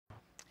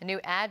A new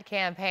ad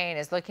campaign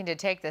is looking to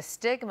take the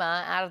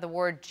stigma out of the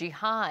word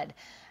jihad.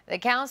 The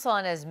Council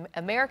on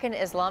American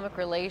Islamic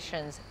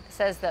Relations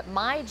says that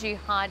My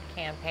Jihad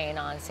campaign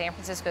on San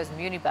Francisco's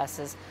muni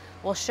buses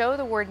will show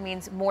the word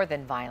means more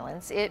than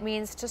violence. It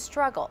means to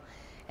struggle,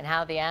 and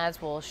how the ads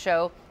will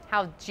show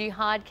how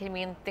jihad can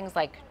mean things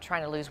like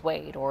trying to lose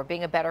weight or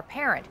being a better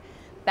parent.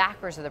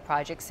 Backers of the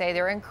project say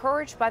they're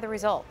encouraged by the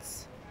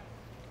results.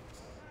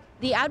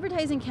 The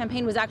advertising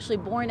campaign was actually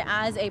born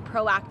as a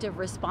proactive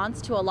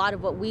response to a lot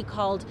of what we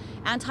called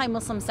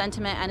anti-Muslim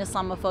sentiment and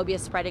Islamophobia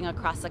spreading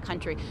across the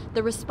country.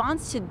 The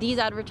response to these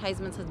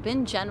advertisements has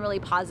been generally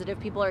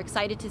positive. People are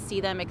excited to see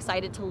them,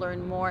 excited to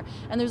learn more,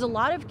 and there's a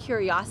lot of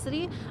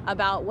curiosity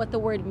about what the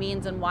word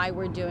means and why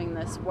we're doing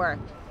this work.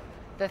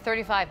 The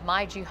 35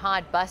 My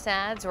Jihad bus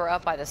ads were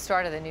up by the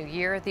start of the new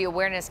year. The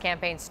awareness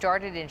campaign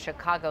started in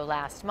Chicago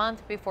last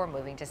month before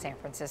moving to San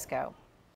Francisco.